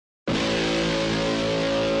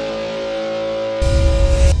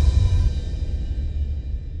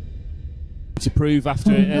to prove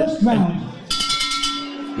after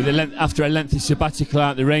after a lengthy sabbatical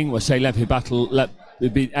out the ring. Well, say lengthy battle,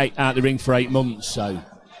 it'd be out the ring for 8 months. So,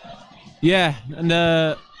 yeah, and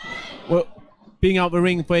well, being out the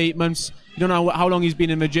ring for 8 months, you don't know how long he's been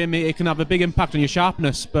in the gym. It can have a big impact on your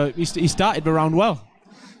sharpness. But he started the round well.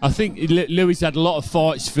 I think Louis had a lot of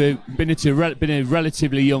fights for been a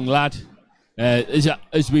relatively young lad.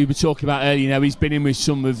 As we were talking about earlier, he's been in with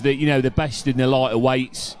some of the the best in the lighter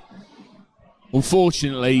weights.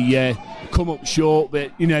 Unfortunately, come up short,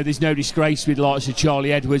 but there's no disgrace with likes of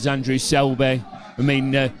Charlie Edwards, Andrew Selby. I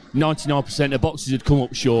mean, 99% of boxers had come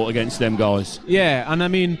up short against them guys. Yeah, and I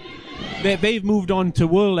mean, they've moved on to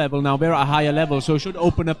world level now. They're at a higher level, so it should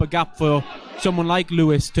open up a gap for someone like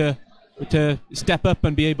Lewis to step up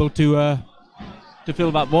and be able to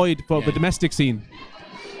fill that void for the domestic scene.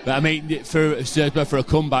 But I mean, for a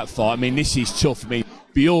comeback fight, I mean, this is tough. I mean,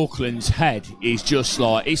 Bjorkland's head is just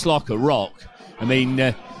it's like a rock. I mean,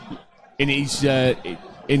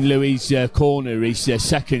 in Louis' corner, his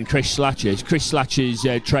second, Chris Slatchers. Chris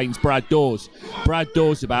Slatchers trains Brad Dawes. Brad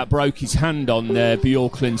Dawes broke his hand on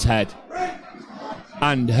Bjorkland's head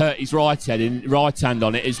and hurt his right hand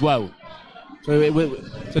on it as well. So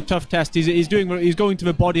it's a tough test. He's going to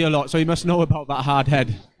the body a lot, so he must know about that hard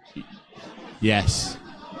head. Yes.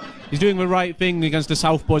 He's doing the right thing against the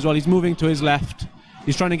southpaw as well. He's moving to his left.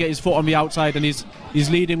 He's trying to get his foot on the outside, and he's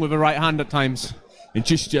leading with the right hand at times. And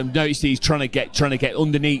just notice that he's trying to get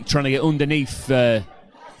underneath the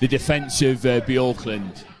defence of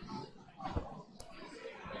Bjorkland.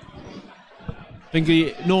 I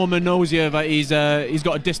think Norman knows here that he's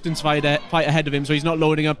got a distance fight ahead of him, so he's not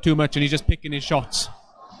loading up too much, and he's just picking his shots.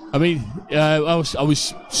 I mean, I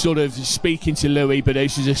was sort of speaking to Louis, but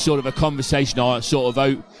this was a sort of a conversation.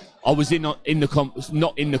 I was not in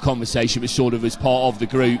the conversation, but sort of as part of the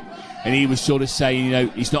group, and he was sort of saying,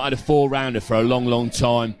 he's not had a 4-rounder for a long, long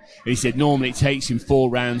time. And he said normally it takes him 4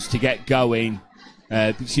 rounds to get going.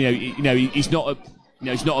 Because, he's not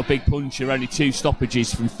a big puncher. Only 2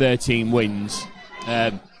 stoppages from 13 wins.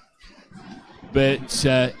 But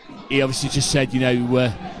he obviously just said,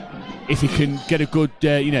 if he can get a good,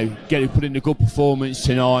 put in a good performance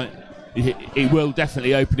tonight, it will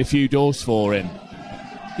definitely open a few doors for him.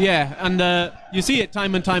 Yeah, and you see it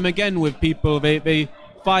time and time again with people. They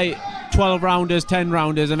fight 12 rounders, 10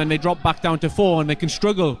 rounders, and then they drop back down to 4, and they can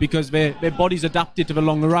struggle because their body's adapted to the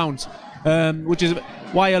longer rounds. Which is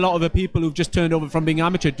why a lot of the people who've just turned over from being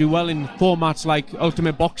amateur do well in formats like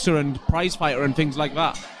Ultimate Boxer and Prize Fighter and things like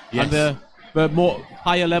that. Yes. And the more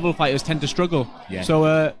higher level fighters tend to struggle. Yeah. So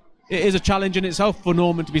it is a challenge in itself for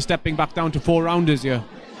Norman to be stepping back down to 4 rounders here.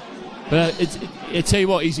 But I tell you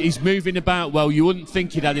what, he's moving about well. You wouldn't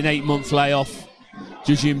think he'd had an 8-month layoff,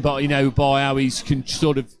 judging by how he's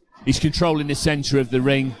he's controlling the centre of the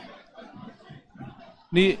ring.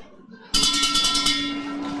 I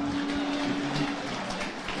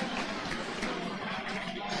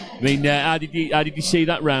mean, how did you see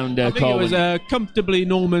that round, I think Colin? it was comfortably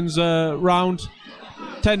Norman's round.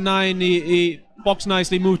 10-9, he boxed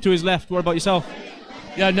nicely, moved to his left. What about yourself?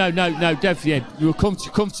 Yeah, no, definitely. Yeah. You were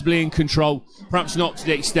comfortably in control. Perhaps not to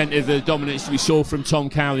the extent of the dominance we saw from Tom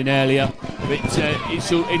Cowlin earlier, but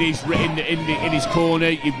it's in his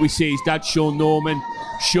corner. We see his dad, Sean Norman.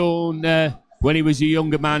 Sean, when he was a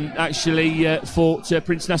younger man, actually fought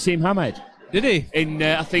Prince Nassim Hamed. Did he? In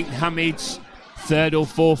I think Hamid's 3rd or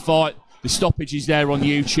 4th fight. The stoppage is there on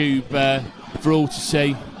YouTube for all to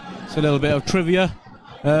see. It's a little bit of trivia.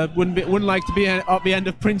 Wouldn't like to be at the end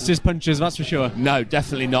of Prince's punches, that's for sure. No,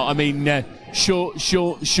 definitely not. I mean, Sean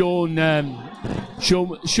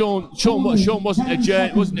wasn't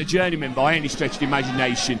a journeyman by any stretch of the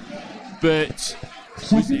imagination, but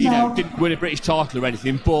didn't win a British title or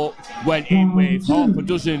anything. But went in with half a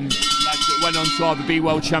dozen lads that went on to either be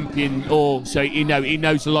world champion or so. He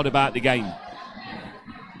knows a lot about the game.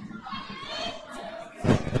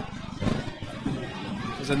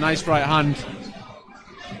 There's a nice right hand.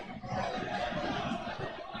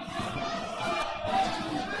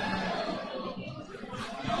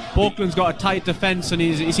 Bjorkland's got a tight defence, and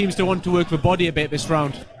he seems to want to work the body a bit this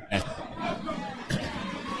round. Yeah.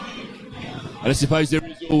 And I suppose there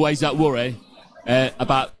is always that worry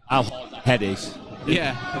about how hard that head is.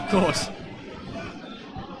 Yeah, of course.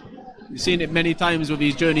 You've seen it many times with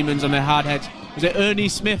these journeymans on their hard heads. Was it Ernie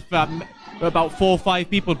Smith that about 4 or 5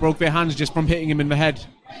 people broke their hands just from hitting him in the head,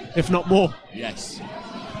 if not more? Yes.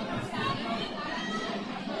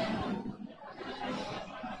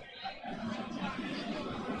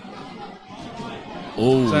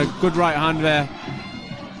 Oh. It's a good right hand there.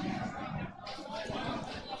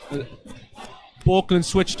 Bjorkland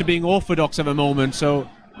switched to being orthodox at the moment, so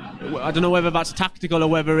I don't know whether that's tactical or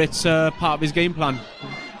whether it's part of his game plan.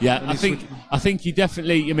 Yeah, I think he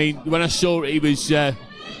definitely. I mean, when I saw it, he was out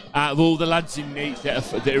of all the lads in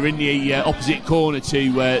that are in the opposite corner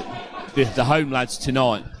to the home lads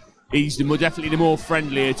tonight. He's definitely the more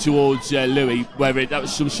friendlier towards Louis. Whether that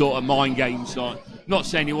was some sort of mind games, like, not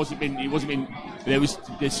saying he wasn't been. There's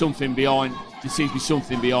something behind. There seems to be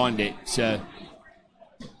something behind it.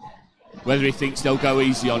 Whether he thinks they'll go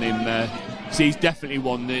easy on him, so he's definitely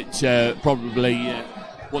one that probably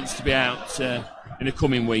wants to be out in the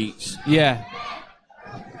coming weeks. Yeah.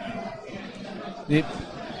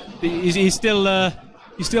 He's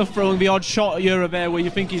still throwing the odd shot here or there where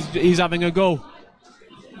you think he's having a go.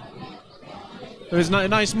 There's a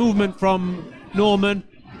nice movement from Norman.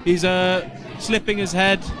 He's slipping his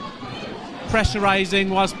head, pressurising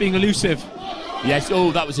whilst being elusive. Yes,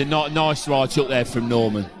 that was a nice right up there from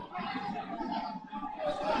Norman.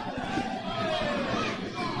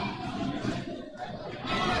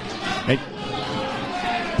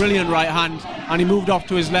 Brilliant right hand, and he moved off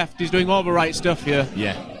to his left. He's doing all the right stuff here.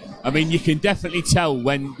 Yeah. I mean, you can definitely tell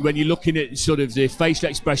when you're looking at sort of the facial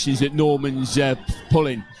expressions that Norman's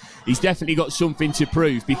pulling. He's definitely got something to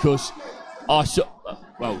prove, because I spoke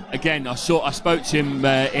to him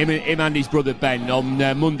and his brother Ben on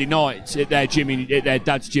Monday night at their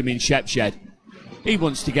dad's gym in Shepshed. He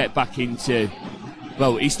wants to get back into.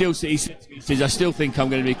 Well, he says, I still think I'm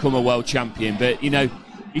going to become a world champion, but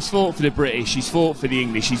he's fought for the British, he's fought for the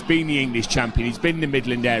English, he's been the English champion, he's been the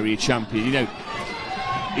Midland area champion.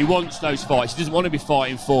 He wants those fights. He doesn't want to be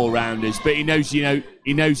fighting 4-rounders, but he knows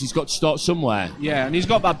he's got to start somewhere. Yeah, and he's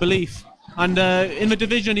got that belief. And in the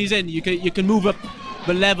division he's in, you can move up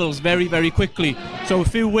the levels very, very quickly. So a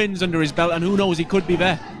few wins under his belt, and who knows, he could be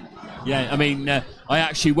there. Yeah, I mean, I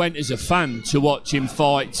actually went as a fan to watch him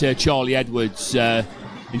fight Charlie Edwards in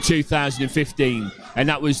 2015, and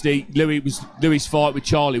that was Louis' fight with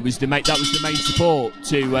Charlie that was the main support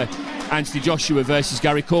to Anthony Joshua versus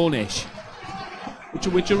Gary Cornish.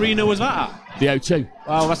 Which arena was that at? The O2.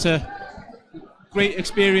 Wow, that's a great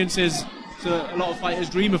experiences. So a lot of fighters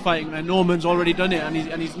dream of fighting, and Norman's already done it,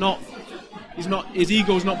 and he's not. His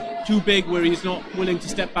ego's not too big where he's not willing to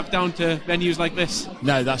step back down to venues like this.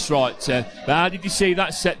 No, that's right. But how did you see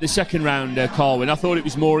that the second round, Carwin? I thought it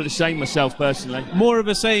was more of the same myself, personally. More of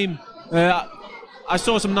the same. I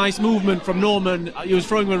saw some nice movement from Norman. He was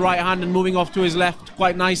throwing with right hand and moving off to his left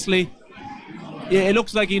quite nicely. Yeah, it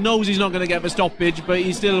looks like he knows he's not going to get the stoppage, but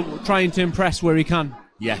he's still trying to impress where he can.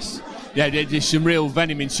 Yes. Yeah, there's some real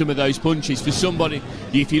venom in some of those punches. For somebody,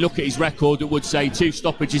 if you look at his record, that would say 2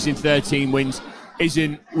 stoppages in 13 wins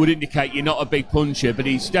would indicate you're not a big puncher, but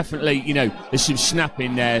he's definitely, there's some snap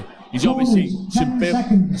in there. He's obviously some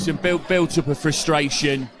built up of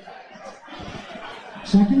frustration.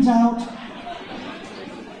 Seconds out.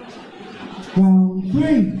 Round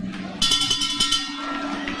 3.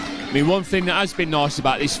 I mean, one thing that has been nice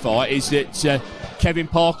about this fight is that Kevin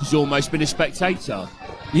Parker's almost been a spectator.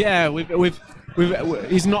 Yeah,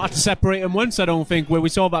 he's not had to separate him once, I don't think, where we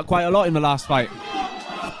saw that quite a lot in the last fight.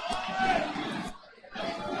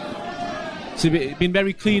 So it's been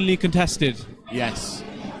very cleanly contested. Yes.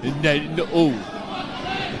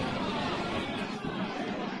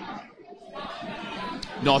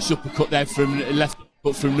 Nice uppercut there from left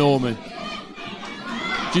foot from Norman.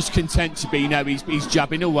 Just content to be, he's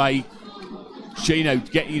jabbing away,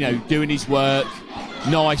 doing his work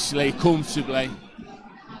nicely, comfortably.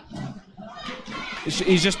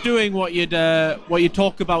 He's just doing what you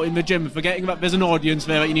talk about in the gym, forgetting that there's an audience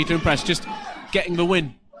there that you need to impress, just getting the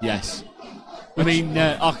win. Yes. They're a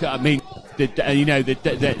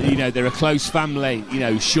close family.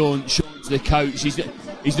 Sean's the coach.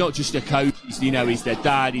 He's not just a coach. He's their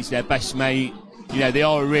dad. He's their best mate. They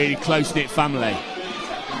are a really close-knit family.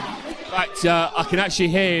 In fact, I can actually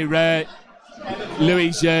hear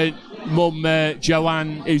Louis' mum,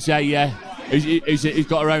 Joanne, who's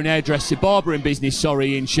got her own hairdresser, barber in business,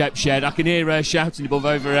 in Shepshed. I can hear her shouting above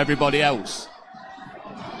over everybody else.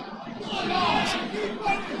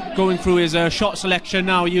 Going through his shot selection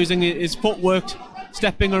now, using his footwork,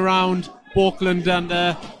 stepping around Bjorkland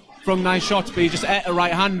and throwing nice shots, but he just ate a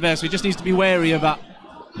right hand there, so he just needs to be wary of that.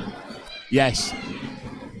 Yes.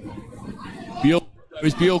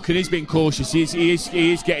 Bjorkland is being cautious. He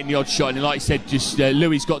is getting the odd shot, and like I said, just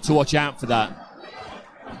Louis got to watch out for that.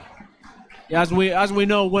 Yeah, as we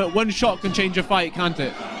know, one shot can change a fight, can't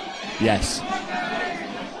it? Yes.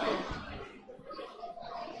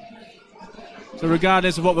 So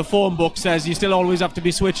regardless of what the form book says, you still always have to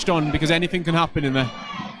be switched on, because anything can happen in there.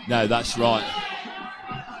 No, that's right.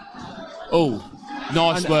 Oh,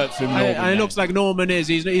 nice work from Norman. And it looks like Norman is.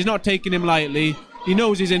 He's not taking him lightly. he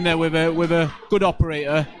knows he's in there with a good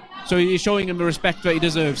operator, so he's showing him the respect that he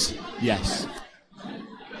deserves. Yes.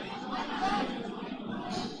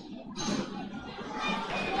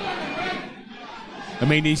 I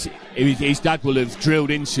mean, his dad will have drilled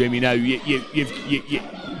into him. You know, you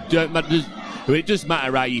don't matter. It doesn't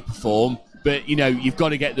matter how you perform, but you know you've got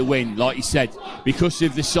to get the win, like you said, because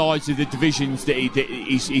of the size of the divisions that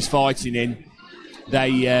he's fighting in.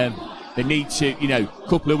 They need to, you know, a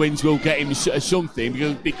couple of wins will get him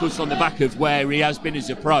something because on the back of where he has been as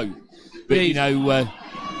a pro. But yeah, you know,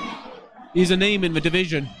 he's a name in the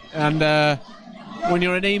division, and when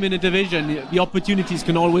you're a name in a division, the opportunities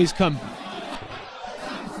can always come.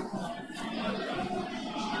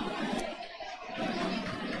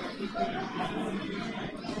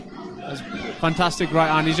 Fantastic right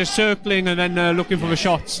hand. He's just circling and then looking for the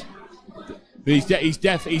shots. But he's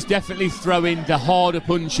definitely throwing the harder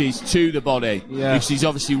punches to the body, which he's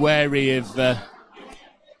obviously wary of.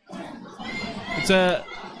 It's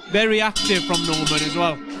very active from Norman as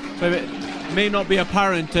well. So it may not be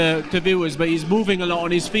apparent to viewers, but he's moving a lot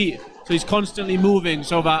on his feet. So he's constantly moving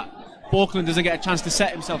so that Bjorkland doesn't get a chance to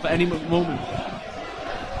set himself at any moment.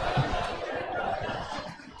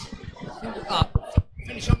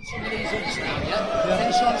 Finish on some of these hooks now, yeah?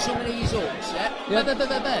 Finish on some of these hooks, yeah?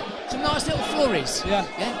 Some nice little flurries. Yeah?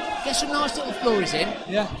 Get some nice little flurries in.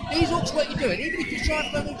 Yeah. These hooks, what you're doing, even if you try to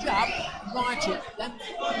throw a jab, right up, then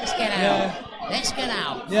let's get out. Let's get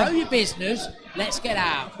out. Throw your business, let's get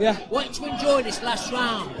out. Yeah. I want you to enjoy this last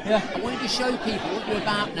round. Yeah. I want you to show people what you're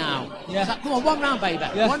about now. Yeah. So, come on, one round, baby.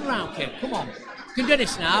 Yeah. One round, kid. Come on. You can do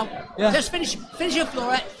this now. Yeah. Just finish your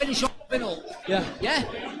floret, finish off the middle. Yeah. Yeah?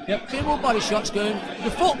 Yep. Few more body shots going.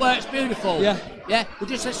 Your footwork's beautiful. Yeah. Yeah?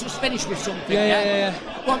 Let's just finish with something. Yeah.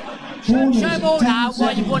 Come on. Show them all now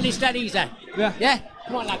why you've won this dead easy. Yeah. Yeah?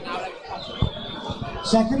 Come on, lad, now.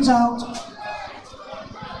 Seconds out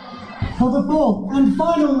for the fourth and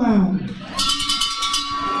final round.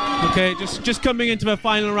 Okay, just coming into the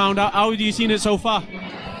final round. How have you seen it so far?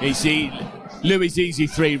 Louis' easy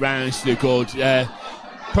 3 rounds to the good.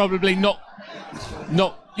 Probably not.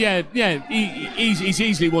 Yeah. He's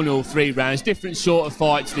easily won all 3 rounds. Different sort of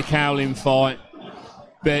fight to the Cowling fight,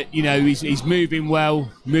 but you know he's moving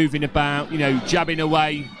well, moving about. You know, jabbing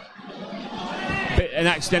away. An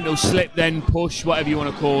accidental slip, then push, whatever you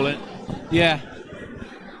want to call it. Yeah.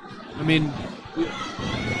 I mean,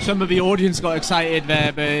 some of the audience got excited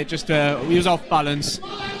there, but it just he was off balance.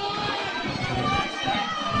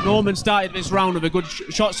 Norman started this round with a good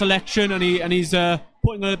shot selection, and he's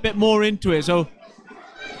putting a bit more into it. So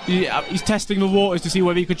he's testing the waters to see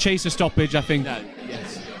whether he could chase a stoppage. I think.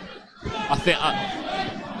 Yes. I think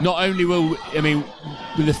not only will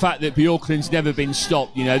with the fact that Bjorkland's never been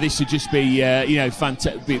stopped, you know, this would just be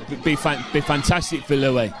be fantastic for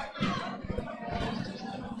Louis.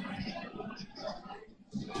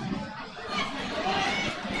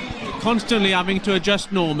 Constantly having to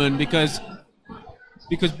adjust Norman because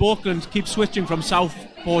Bjorkland keeps switching from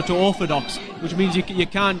southpaw to orthodox, which means you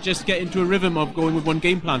can't just get into a rhythm of going with one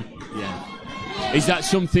game plan. Yeah. Is that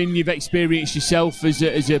something you've experienced yourself as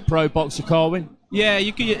a pro boxer, Carwin? Yeah,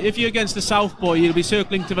 if you're against the southpaw, you'll be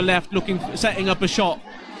circling to the left, setting up a shot,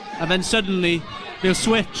 and then suddenly they'll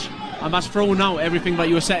switch, and that's thrown out everything that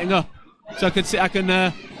you were setting up. So I can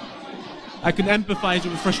empathise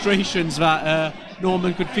with the frustrations that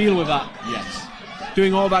Norman could feel with that. Yes.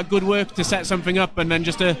 Doing all that good work to set something up, and then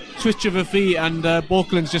just a switch of a feet, and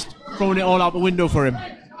Bjorkland's just throwing it all out the window for him.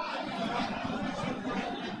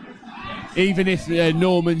 Even if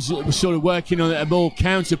Norman's sort of working on a more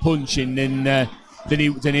counter-punching than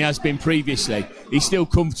he has been previously, he's still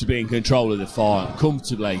comfortably in control of the fight.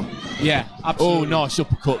 Comfortably. Yeah, absolutely. Oh, nice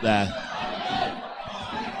uppercut there.